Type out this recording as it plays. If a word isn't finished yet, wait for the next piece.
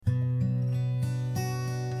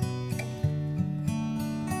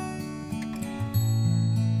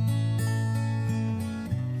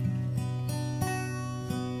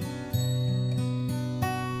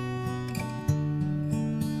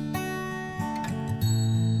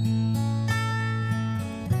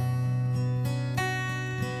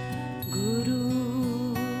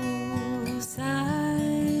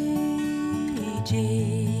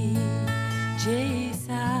Jai Jai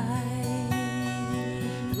Sai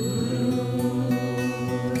Guru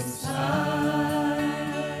Sai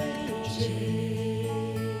Jai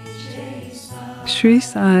Jai Sai. Sri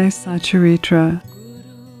Sai Satcharitra,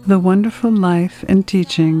 The Wonderful Life and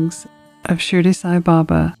Teachings of Shirdi Sai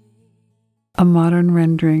Baba, a modern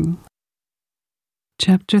rendering.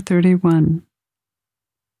 Chapter 31.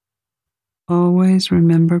 Always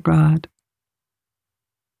remember God.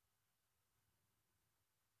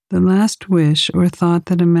 The last wish or thought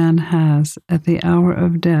that a man has at the hour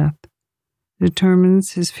of death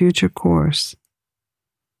determines his future course.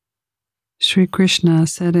 Sri Krishna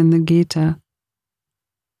said in the Gita,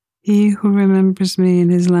 "He who remembers me in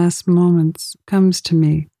his last moments comes to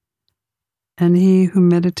me, and he who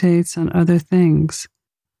meditates on other things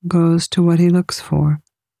goes to what he looks for."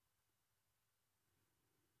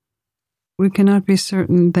 We cannot be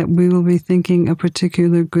certain that we will be thinking a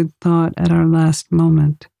particular good thought at our last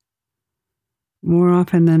moment. More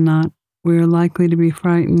often than not, we are likely to be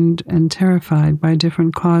frightened and terrified by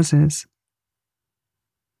different causes.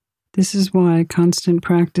 This is why constant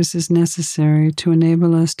practice is necessary to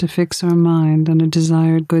enable us to fix our mind on a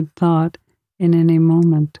desired good thought in any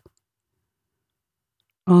moment.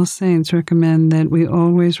 All saints recommend that we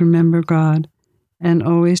always remember God and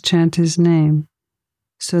always chant His name,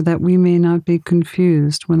 so that we may not be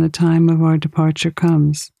confused when the time of our departure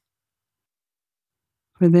comes.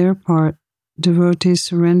 For their part, devotees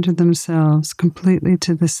surrender themselves completely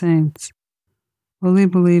to the saints, fully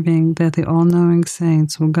believing that the all-knowing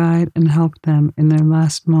saints will guide and help them in their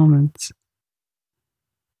last moments.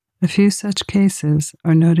 A few such cases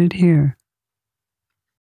are noted here.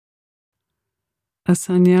 A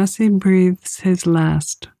sannyasi breathes his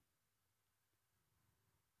last.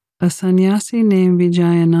 A sannyasi named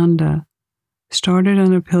Vijayananda started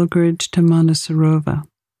on a pilgrimage to Manasarovar.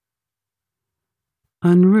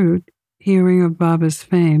 En route, hearing of Baba's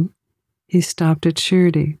fame, he stopped at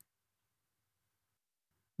Shirdi.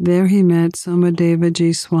 There he met Somadeva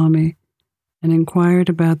Ji Swami and inquired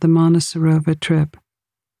about the Manasarovar trip.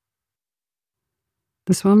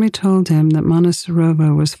 The Swami told him that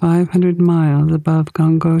Manasarovar was 500 miles above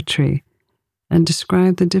Gangotri and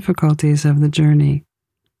described the difficulties of the journey.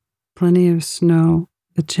 Plenty of snow,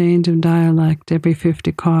 the change of dialect every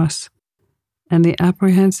 50 kos, and the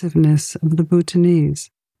apprehensiveness of the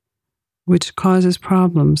Bhutanese, which causes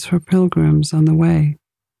problems for pilgrims on the way.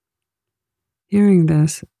 Hearing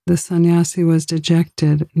this, the sannyasi was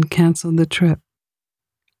dejected and canceled the trip.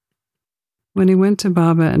 When he went to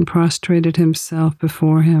Baba and prostrated himself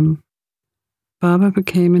before him, Baba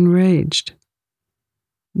became enraged.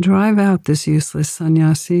 "Drive out this useless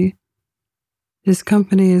sannyasi. His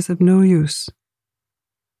company is of no use."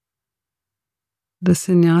 The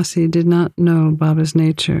sannyasi did not know Baba's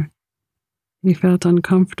nature. He felt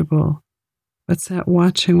uncomfortable, but sat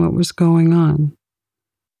watching what was going on.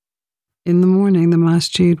 In the morning, the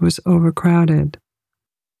masjid was overcrowded.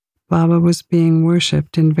 Baba was being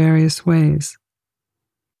worshipped in various ways.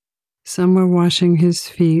 Some were washing his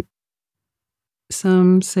feet,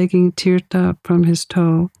 some taking tirtha from his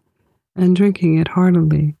toe and drinking it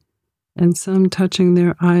heartily, and some touching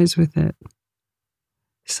their eyes with it.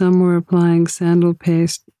 Some were applying sandal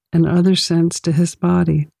paste and other scents to his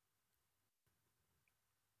body.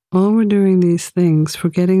 All were doing these things,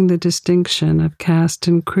 forgetting the distinction of caste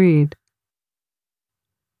and creed.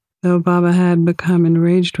 Though Baba had become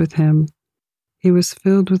enraged with him, he was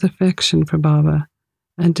filled with affection for Baba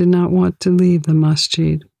and did not want to leave the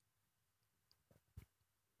masjid.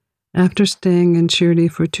 After staying in Shirdi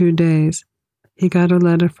for 2 days, he got a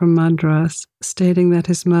letter from Madras stating that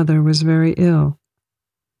his mother was very ill.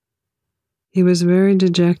 He was very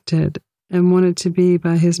dejected and wanted to be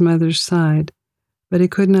by his mother's side, but he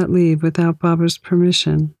could not leave without Baba's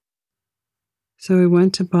permission. So he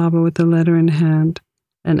went to Baba with the letter in hand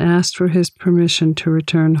and asked for his permission to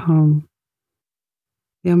return home.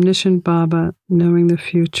 The omniscient Baba, knowing the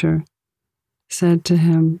future, said to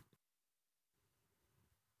him,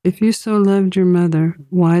 "If you so loved your mother,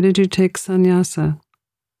 why did you take sannyasa?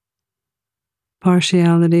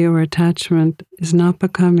 Partiality or attachment is not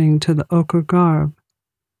becoming to the ochre garb.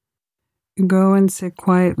 Go and sit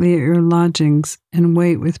quietly at your lodgings and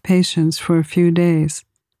wait with patience for a few days.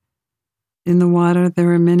 In the water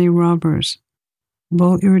there are many robbers.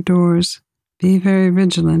 Bolt your doors, be very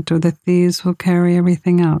vigilant, or the thieves will carry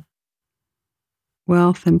everything out.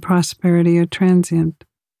 Wealth and prosperity are transient,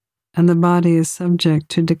 and the body is subject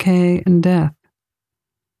to decay and death.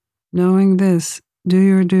 Knowing this, do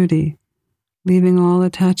your duty, leaving all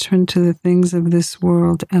attachment to the things of this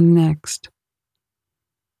world and next.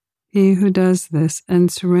 He who does this and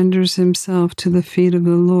surrenders himself to the feet of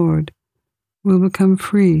the Lord will become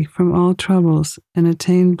free from all troubles and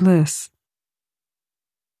attain bliss.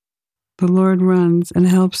 The Lord runs and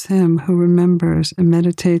helps him who remembers and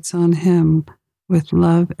meditates on him with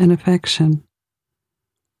love and affection.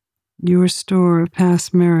 Your store of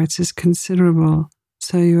past merits is considerable,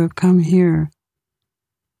 so you have come here.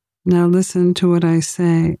 Now listen to what I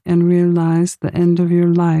say and realize the end of your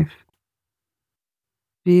life.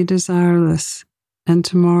 Be desireless, and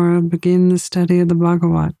tomorrow begin the study of the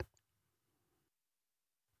Bhagavat.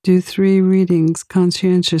 Do 3 readings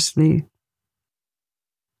conscientiously.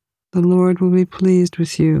 The Lord will be pleased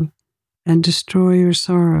with you and destroy your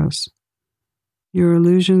sorrows. Your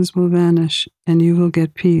illusions will vanish and you will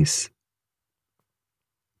get peace.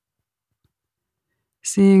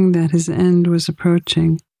 Seeing that his end was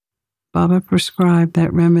approaching, Baba prescribed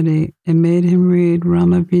that remedy and made him read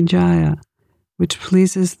Rama Vijaya, which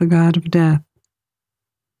pleases the god of death.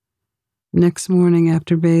 Next morning,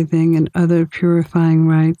 after bathing and other purifying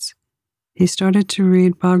rites, he started to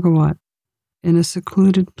read Bhagavat in a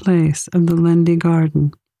secluded place of the Lendi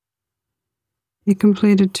garden. He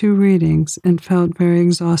completed 2 readings and felt very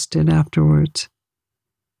exhausted afterwards.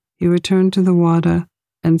 He returned to the Wada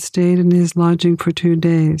and stayed in his lodging for 2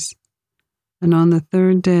 days, and on the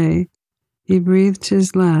 3rd day, he breathed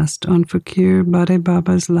his last on Fakir Bade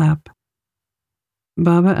Baba's lap.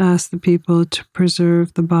 Baba asked the people to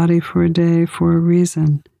preserve the body for a day for a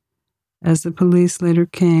reason, as the police later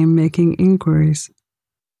came making inquiries.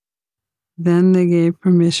 Then they gave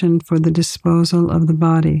permission for the disposal of the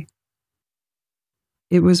body.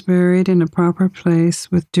 It was buried in a proper place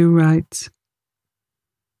with due rites.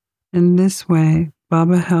 In this way,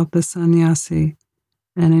 Baba helped the sannyasi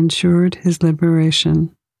and ensured his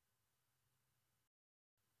liberation.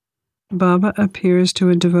 Baba appears to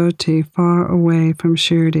a devotee far away from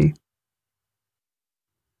Shirdi.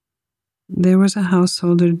 There was a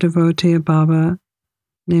householder devotee of Baba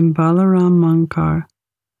named Balaram Mankar.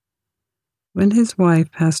 When his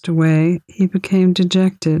wife passed away, he became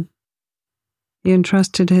dejected. He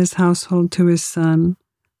entrusted his household to his son,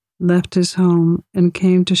 left his home, and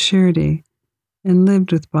came to Shirdi and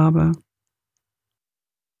lived with Baba.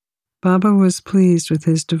 Baba was pleased with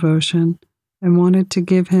his devotion and wanted to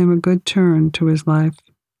give him a good turn to his life.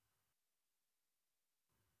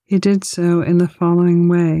 He did so in the following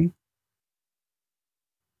way.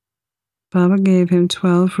 Baba gave him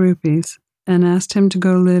 12 rupees and asked him to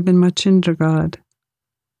go live in Machindragad.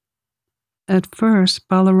 At first,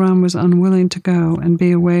 Balaram was unwilling to go and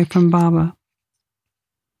be away from Baba.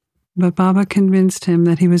 But Baba convinced him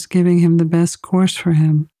that he was giving him the best course for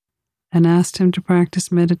him and asked him to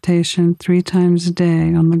practice meditation 3 times a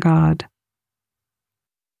day on the god.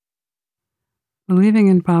 Believing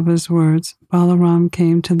in Baba's words, Balaram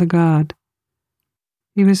came to the god.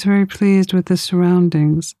 He was very pleased with the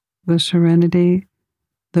surroundings, the serenity,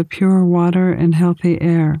 the pure water and healthy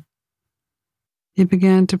air. He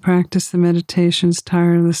began to practice the meditations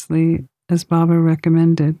tirelessly as Baba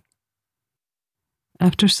recommended.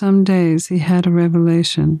 After some days, he had a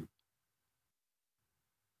revelation.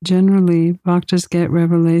 Generally, bhaktas get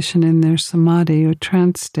revelation in their samadhi or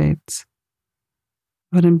trance states.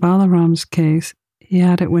 But in Balaram's case, he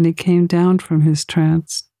had it when he came down from his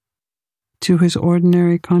trance to his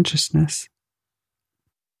ordinary consciousness.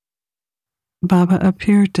 Baba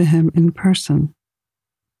appeared to him in person.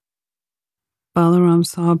 Balaram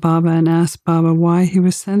saw Baba and asked Baba why he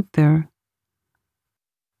was sent there.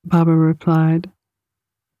 Baba replied,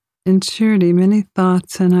 "In Shirdi, many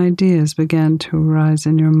thoughts and ideas began to arise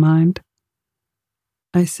in your mind.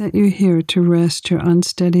 I sent you here to rest your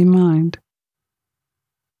unsteady mind.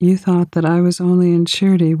 You thought that I was only in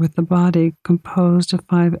Shirdi with the body composed of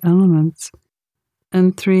 5 elements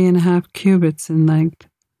and 3.5 cubits in length.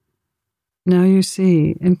 Now you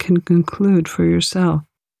see and can conclude for yourself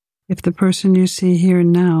if the person you see here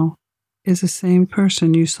now is the same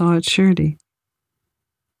person you saw at Shirdi.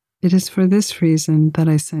 It is for this reason that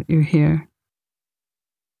I sent you here."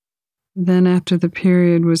 Then after the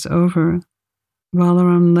period was over,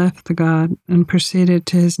 Balaram left the god and proceeded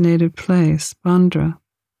to his native place, Bandra.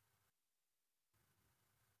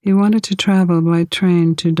 He wanted to travel by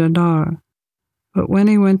train to Dadar, but when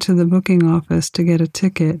he went to the booking office to get a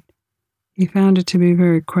ticket, he found it to be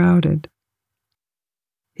very crowded.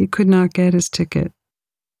 He could not get his ticket.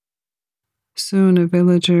 Soon a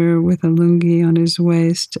villager with a lungi on his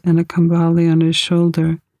waist and a kambali on his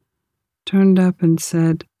shoulder turned up and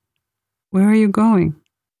said, "Where are you going?"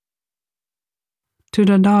 "To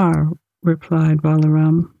Dadar," replied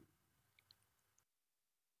Balaram.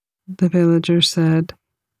 The villager said,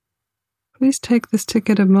 please take this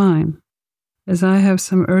ticket of mine. As I have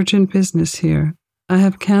some urgent business here, I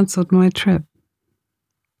have cancelled my trip."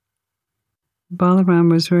 Balaram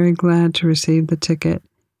was very glad to receive the ticket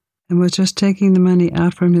and was just taking the money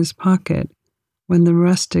out from his pocket when the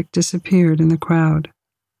rustic disappeared in the crowd.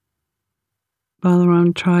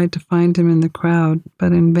 Balaram tried to find him in the crowd,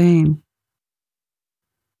 but in vain.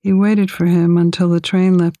 He waited for him until the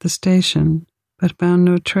train left the station, but found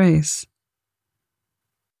no trace.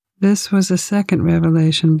 This was a second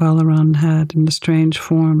revelation Balaram had in a strange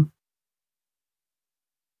form.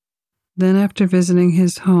 Then, after visiting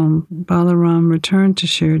his home, Balaram returned to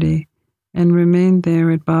Shirdi and remained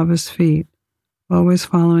there at Baba's feet, always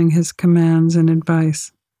following his commands and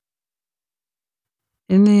advice.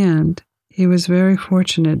 In the end, he was very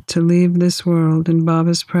fortunate to leave this world in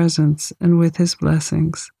Baba's presence and with his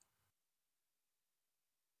blessings.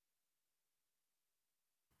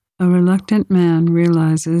 A reluctant man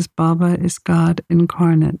realizes Baba is God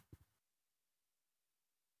incarnate.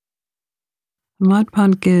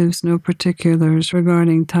 Madhpant gives no particulars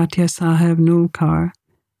regarding Tatya Saheb Nulkar,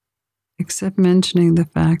 except mentioning the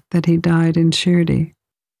fact that he died in Shirdi.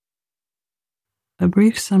 A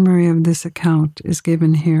brief summary of this account is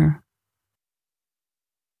given here.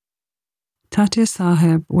 Tatya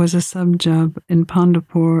Saheb was a sub-judge in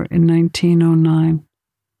Pandharpur in 1909,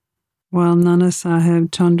 while Nana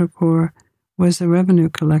Saheb Chandrapur was a revenue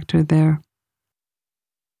collector there.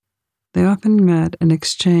 They often met and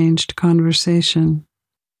exchanged conversation.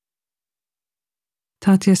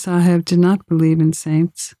 Tatya Saheb did not believe in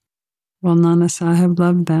saints, while Nana Saheb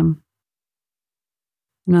loved them.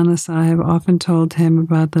 Nana Saheb often told him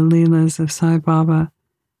about the Leelas of Sai Baba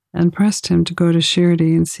and pressed him to go to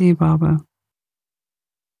Shirdi and see Baba.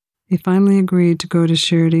 He finally agreed to go to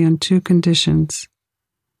Shirdi on two conditions: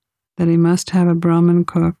 that he must have a Brahmin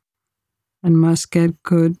cook and must get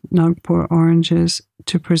good Nagpur oranges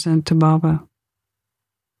to present to Baba.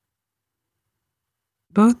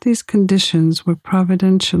 Both these conditions were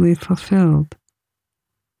providentially fulfilled.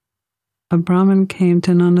 A Brahmin came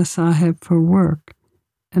to Nana Saheb for work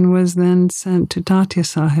and was then sent to Tatya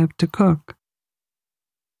Saheb to cook.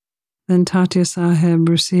 Then Tatya Saheb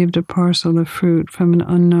received a parcel of fruit from an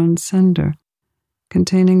unknown sender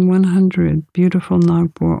containing 100 beautiful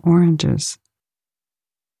Nagpur oranges.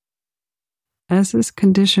 As his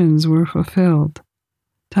conditions were fulfilled,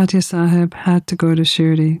 Tatya Saheb had to go to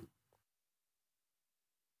Shirdi.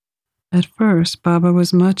 At first, Baba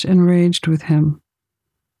was much enraged with him,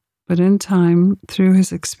 but in time, through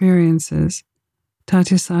his experiences,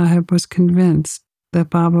 Tatya Saheb was convinced that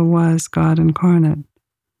Baba was God incarnate.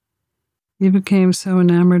 He became so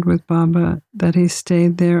enamored with Baba that he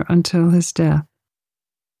stayed there until his death.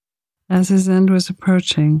 As his end was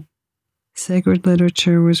approaching, sacred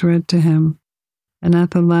literature was read to him, and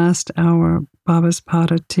at the last hour, Baba's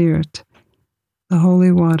Pada Tirt, the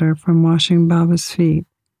holy water from washing Baba's feet,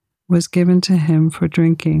 was given to him for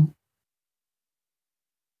drinking.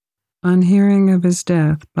 On hearing of his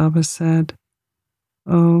death, Baba said,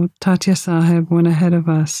 "Oh, Tatya Saheb went ahead of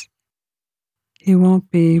us. He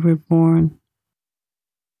won't be reborn."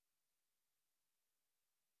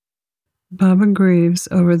 Baba grieves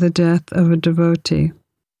over the death of a devotee.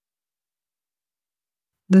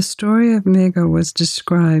 The story of Megha was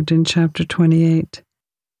described in chapter 28.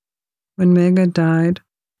 When Megha died,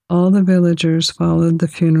 all the villagers followed the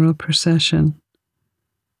funeral procession.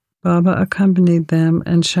 Baba accompanied them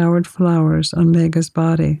and showered flowers on Megha's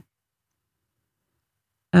body.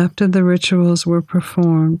 After the rituals were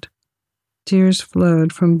performed, tears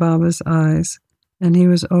flowed from Baba's eyes, and he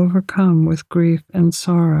was overcome with grief and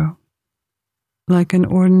sorrow, like an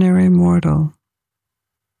ordinary mortal.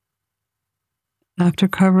 After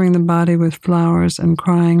covering the body with flowers and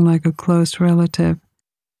crying like a close relative,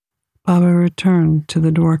 Baba returned to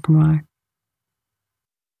the Dwarkamai.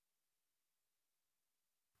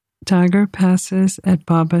 Tiger passes at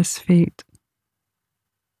Baba's feet.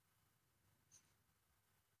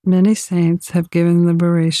 Many saints have given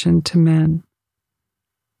liberation to men,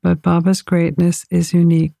 but Baba's greatness is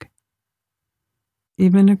unique.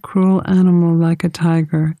 Even a cruel animal like a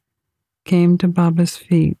tiger came to Baba's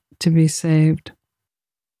feet to be saved.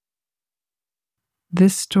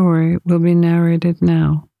 This story will be narrated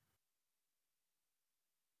now.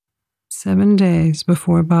 7 days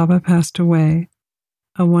before Baba passed away,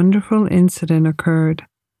 a wonderful incident occurred.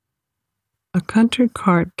 A country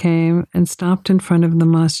cart came and stopped in front of the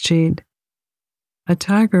masjid. A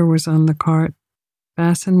tiger was on the cart,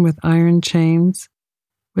 fastened with iron chains,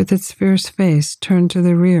 with its fierce face turned to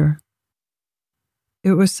the rear.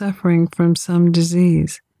 It was suffering from some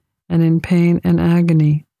disease and in pain and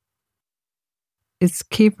agony. Its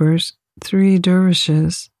keepers, 3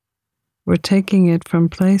 dervishes were taking it from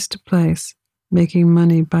place to place, making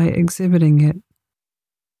money by exhibiting it.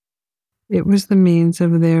 It was the means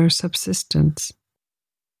of their subsistence.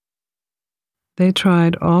 They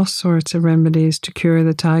tried all sorts of remedies to cure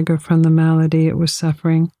the tiger from the malady it was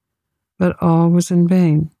suffering, but all was in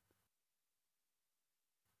vain.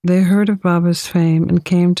 They heard of Baba's fame and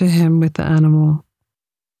came to him with the animal.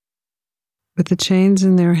 With the chains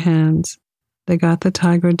in their hands, they got the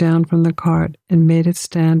tiger down from the cart and made it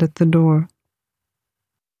stand at the door.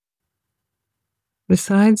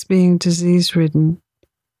 Besides being disease-ridden,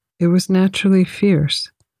 it was naturally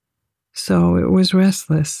fierce, so it was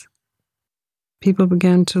restless. People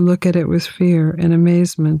began to look at it with fear and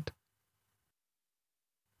amazement.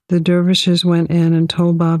 The dervishes went in and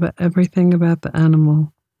told Baba everything about the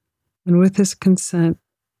animal, and with his consent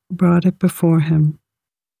brought it before him.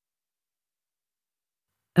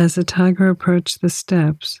 As the tiger approached the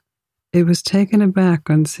steps, it was taken aback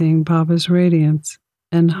on seeing Baba's radiance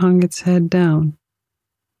and hung its head down.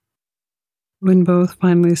 When both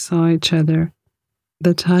finally saw each other,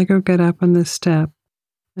 the tiger got up on the step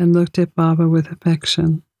and looked at Baba with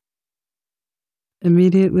affection.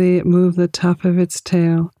 Immediately it moved the tuft of its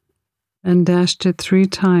tail and dashed it 3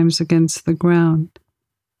 times against the ground,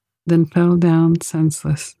 then fell down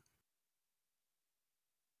senseless.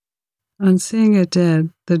 On seeing it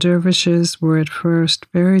dead, the dervishes were at first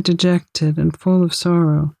very dejected and full of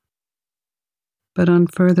sorrow, but on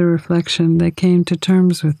further reflection they came to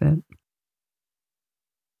terms with it.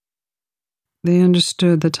 They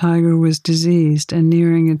understood the tiger was diseased and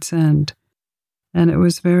nearing its end, and it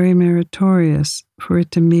was very meritorious for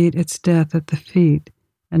it to meet its death at the feet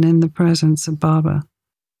and in the presence of Baba.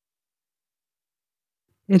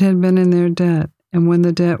 It had been in their debt, and when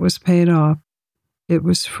the debt was paid off, it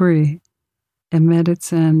was free and met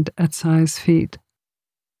its end at Sai's feet.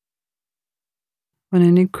 When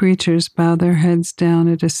any creatures bow their heads down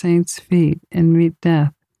at a saint's feet and meet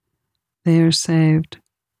death, they are saved.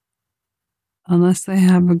 Unless they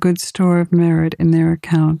have a good store of merit in their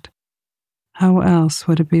account, how else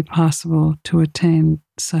would it be possible to attain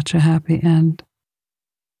such a happy end?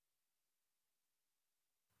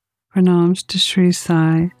 Pranams to Sri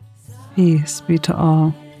Sai. Peace be to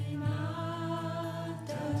all.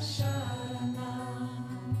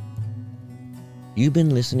 You've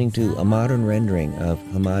been listening to a modern rendering of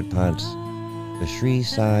Hamad Pant's The Sri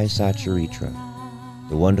Sai Satcharitra,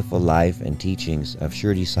 The Wonderful Life and Teachings of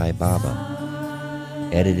Shirdi Sai Baba,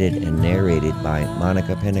 edited and narrated by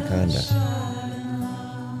Monica Penacanda.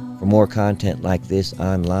 For more content like this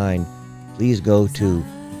online, please go to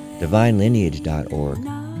divinelineage.org,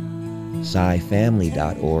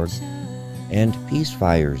 SaiFamily.org, and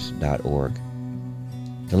peacefires.org.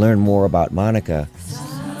 To learn more about Monica,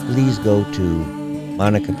 please go to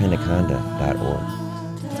monicapenacanda.org.